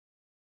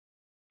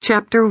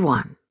Chapter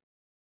 1.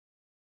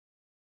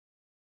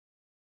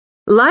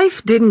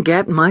 Life didn't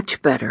get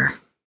much better.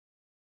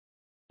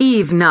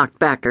 Eve knocked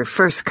back her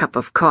first cup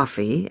of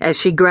coffee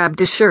as she grabbed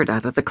a shirt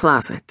out of the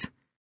closet.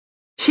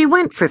 She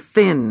went for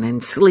thin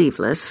and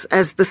sleeveless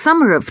as the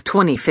summer of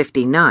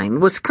 2059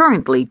 was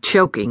currently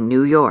choking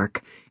New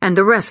York and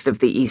the rest of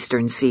the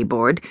eastern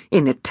seaboard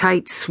in a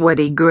tight,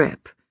 sweaty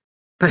grip.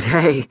 But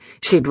hey,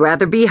 she'd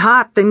rather be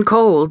hot than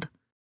cold.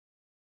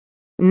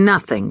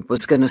 Nothing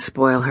was going to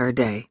spoil her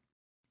day.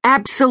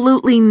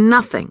 Absolutely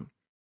nothing.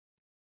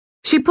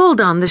 She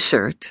pulled on the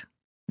shirt,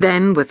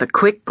 then, with a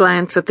quick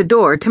glance at the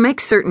door to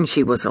make certain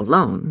she was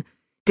alone,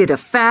 did a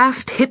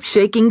fast,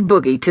 hip-shaking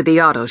boogie to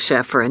the auto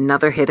chef for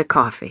another hit of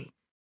coffee.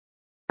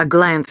 A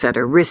glance at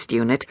her wrist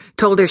unit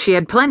told her she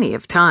had plenty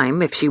of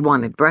time if she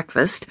wanted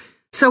breakfast,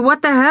 so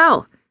what the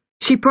hell?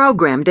 She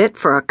programmed it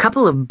for a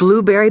couple of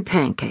blueberry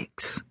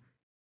pancakes.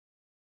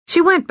 She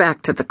went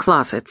back to the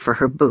closet for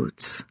her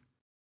boots.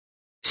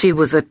 She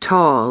was a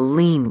tall,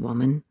 lean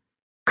woman,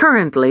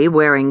 currently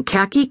wearing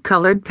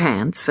khaki-colored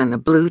pants and a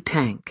blue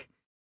tank.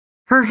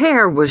 Her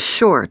hair was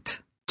short,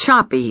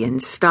 choppy in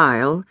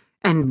style,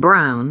 and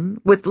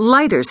brown, with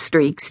lighter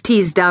streaks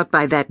teased out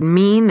by that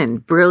mean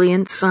and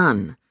brilliant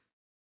sun.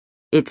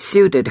 It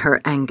suited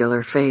her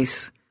angular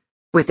face,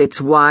 with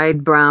its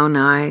wide brown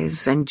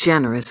eyes and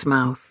generous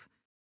mouth.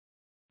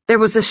 There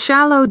was a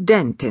shallow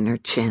dent in her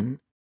chin,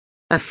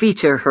 a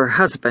feature her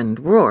husband,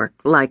 Rourke,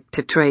 liked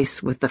to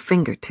trace with a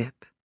fingertip.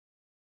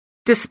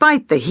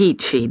 Despite the heat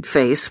she'd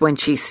face when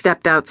she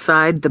stepped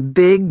outside the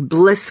big,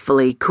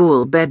 blissfully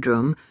cool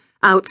bedroom,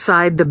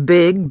 outside the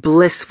big,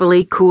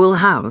 blissfully cool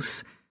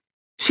house,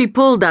 she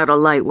pulled out a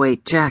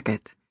lightweight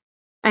jacket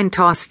and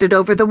tossed it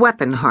over the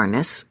weapon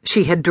harness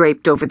she had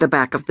draped over the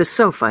back of the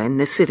sofa in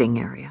the sitting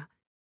area.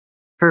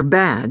 Her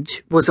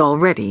badge was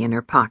already in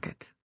her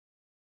pocket.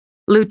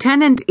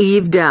 Lieutenant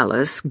Eve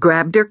Dallas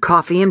grabbed her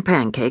coffee and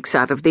pancakes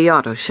out of the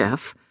auto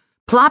chef,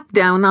 plopped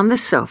down on the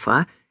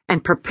sofa,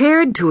 and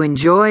prepared to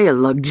enjoy a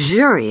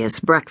luxurious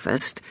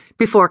breakfast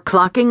before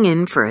clocking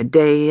in for a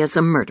day as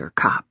a murder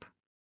cop.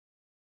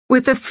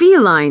 With a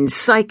feline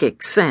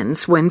psychic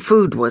sense when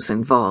food was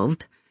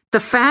involved, the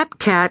fat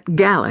cat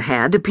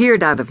Galahad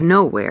appeared out of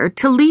nowhere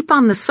to leap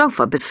on the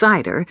sofa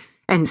beside her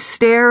and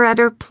stare at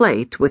her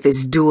plate with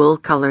his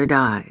dual-colored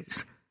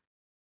eyes.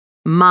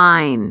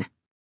 Mine.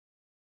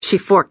 She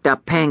forked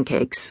up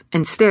pancakes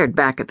and stared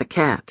back at the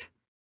cat.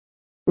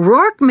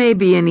 Rourke may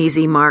be an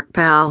easy mark,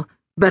 pal,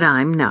 but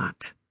I'm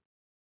not.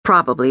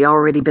 Probably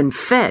already been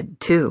fed,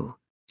 too,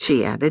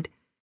 she added,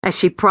 as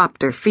she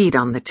propped her feet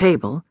on the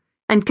table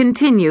and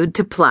continued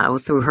to plow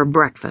through her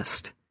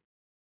breakfast.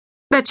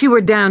 Bet you were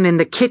down in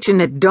the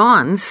kitchen at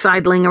dawn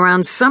sidling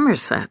around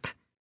Somerset.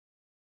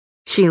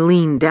 She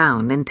leaned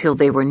down until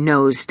they were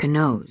nose to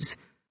nose.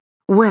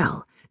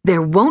 Well,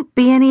 there won't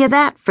be any of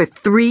that for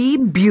 3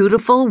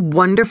 beautiful,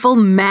 wonderful,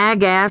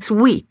 mag-ass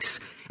weeks.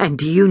 And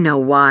do you know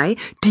why?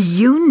 Do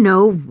you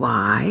know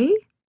why?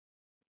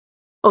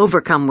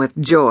 Overcome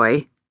with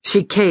joy,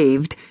 she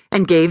caved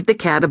and gave the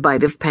cat a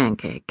bite of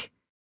pancake.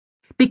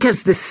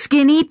 Because the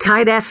skinny,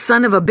 tight-ass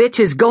son of a bitch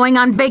is going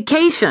on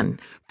vacation.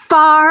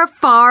 Far,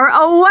 far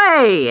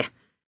away!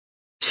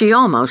 She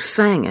almost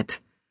sang it,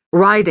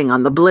 riding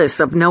on the bliss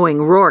of knowing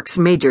Rourke's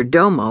major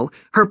domo,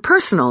 her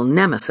personal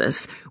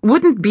nemesis,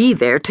 wouldn't be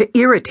there to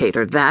irritate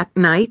her that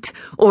night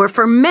or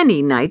for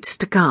many nights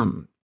to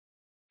come.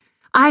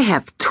 I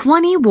have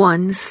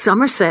 21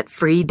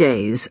 Somerset-free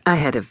days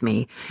ahead of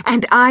me,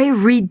 and I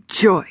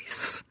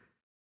rejoice.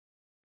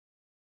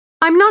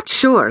 I'm not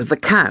sure the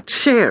cat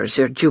shares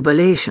your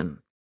jubilation.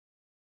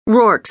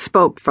 Rourke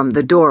spoke from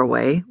the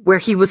doorway, where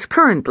he was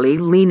currently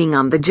leaning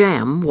on the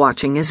jamb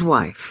watching his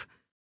wife.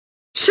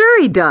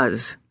 Sure he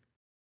does.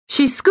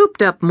 She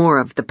scooped up more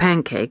of the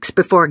pancakes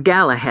before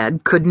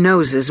Galahad could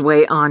nose his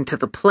way onto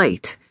the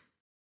plate.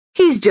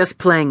 He's just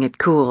playing it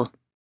cool.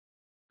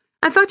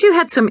 I thought you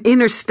had some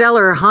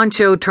interstellar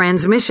honcho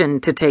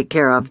transmission to take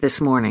care of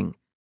this morning.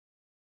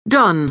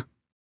 Done.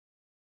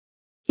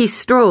 He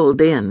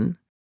strolled in,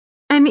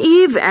 and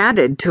Eve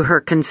added to her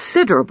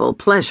considerable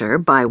pleasure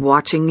by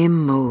watching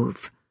him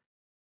move.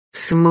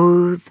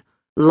 Smooth,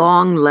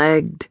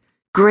 long-legged,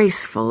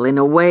 graceful in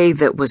a way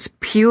that was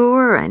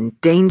pure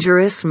and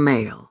dangerous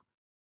male.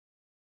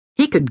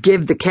 He could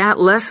give the cat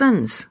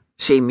lessons,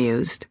 she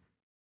mused.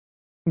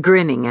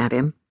 Grinning at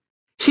him,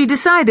 she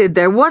decided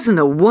there wasn't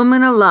a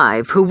woman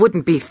alive who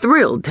wouldn't be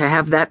thrilled to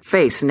have that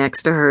face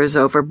next to hers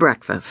over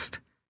breakfast.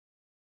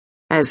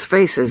 As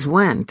faces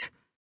went,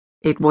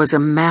 it was a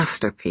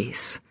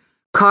masterpiece,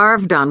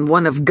 carved on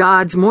one of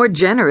God's more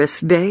generous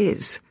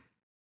days.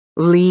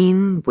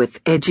 Lean,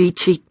 with edgy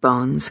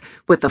cheekbones,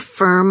 with a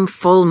firm,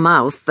 full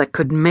mouth that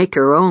could make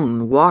her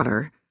own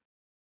water.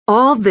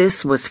 All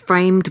this was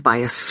framed by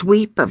a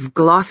sweep of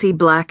glossy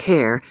black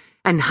hair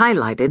and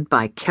highlighted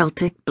by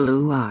Celtic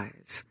blue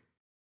eyes.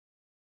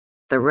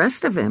 The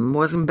rest of him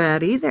wasn't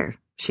bad either,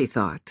 she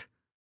thought.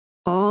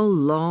 All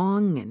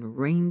long and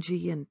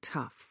rangy and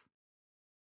tough.